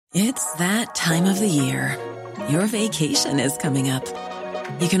It's that time of the year. Your vacation is coming up.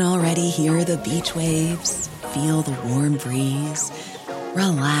 You can already hear the beach waves, feel the warm breeze,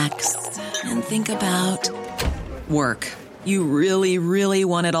 relax, and think about work. You really, really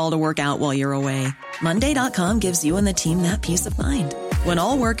want it all to work out while you're away. Monday.com gives you and the team that peace of mind. When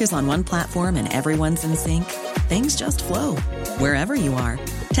all work is on one platform and everyone's in sync, things just flow. Wherever you are,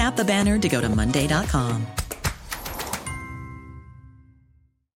 tap the banner to go to Monday.com.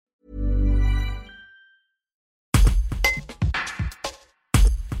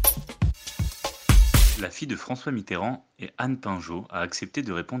 La fille de François Mitterrand et Anne Pinjot a accepté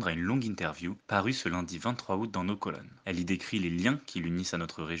de répondre à une longue interview parue ce lundi 23 août dans nos colonnes. Elle y décrit les liens qui l'unissent à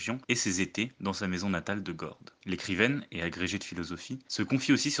notre région et ses étés dans sa maison natale de Gordes. L'écrivaine et agrégée de philosophie se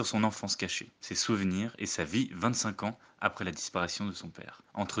confie aussi sur son enfance cachée, ses souvenirs et sa vie 25 ans après la disparition de son père.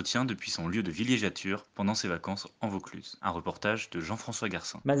 Entretien depuis son lieu de villégiature pendant ses vacances en Vaucluse. Un reportage de Jean-François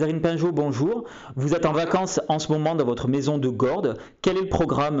Garcin. Mazarine Pinjot, bonjour. Vous êtes en vacances en ce moment dans votre maison de Gordes. Quel est le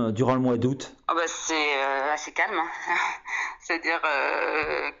programme durant le mois d'août ? C'est assez calme, hein. C'est-à-dire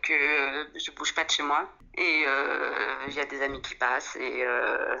que je bouge pas de chez moi et il y a des amis qui passent et il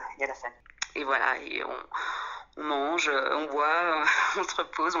y a la famille. Et voilà, et on mange, on boit, on se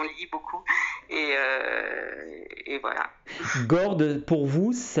repose, on lit beaucoup et voilà. Gordes, pour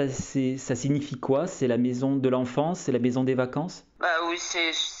vous, ça signifie quoi ? C'est la maison de l'enfance, c'est la maison des vacances ? Oui,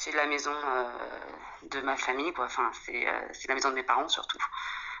 c'est la maison de ma famille, quoi. Enfin, c'est la maison de mes parents surtout.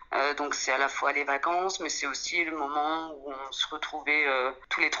 Donc c'est à la fois les vacances, mais c'est aussi le moment où on se retrouvait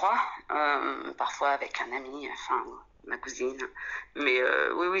tous les trois, parfois avec un ami, enfin ma cousine. Mais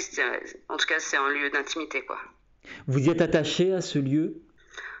oui, en tout cas c'est un lieu d'intimité, quoi. Vous y êtes attaché à ce lieu ?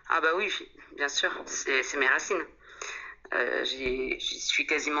 Ah oui, bien sûr, c'est mes racines. J'y suis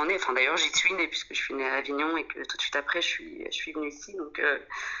quasiment née. Enfin d'ailleurs j'y suis née puisque je suis née à Avignon et que tout de suite après je suis venue ici. Donc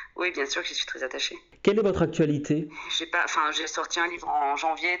oui, bien sûr que j'y suis très attachée. Quelle est votre actualité ? J'ai sorti un livre en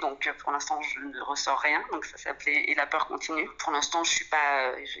janvier, donc pour l'instant je ne ressors rien. Donc ça s'appelait Et la peur continue. Pour l'instant je suis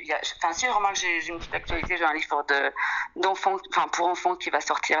pas. Si remarque j'ai une petite actualité, j'ai un livre d'enfants, enfin pour enfants qui va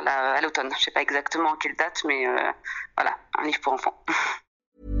sortir là à l'automne. Je sais pas exactement à quelle date, mais voilà, un livre pour enfants.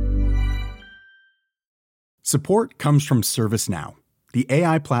 Support comes from ServiceNow, the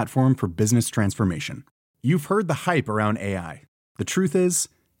AI platform for business transformation. You've heard the hype around AI. The truth is,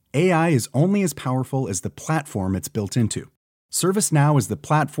 AI is only as powerful as the platform it's built into. ServiceNow is the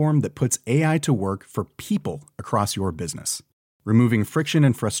platform that puts AI to work for people across your business, removing friction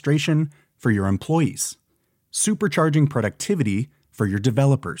and frustration for your employees, supercharging productivity for your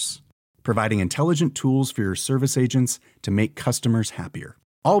developers, providing intelligent tools for your service agents to make customers happier.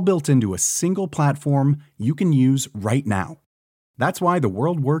 All built into a single platform you can use right now. That's why the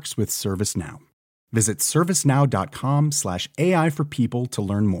world works with ServiceNow. Visit servicenow.com/AI for people to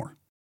learn more.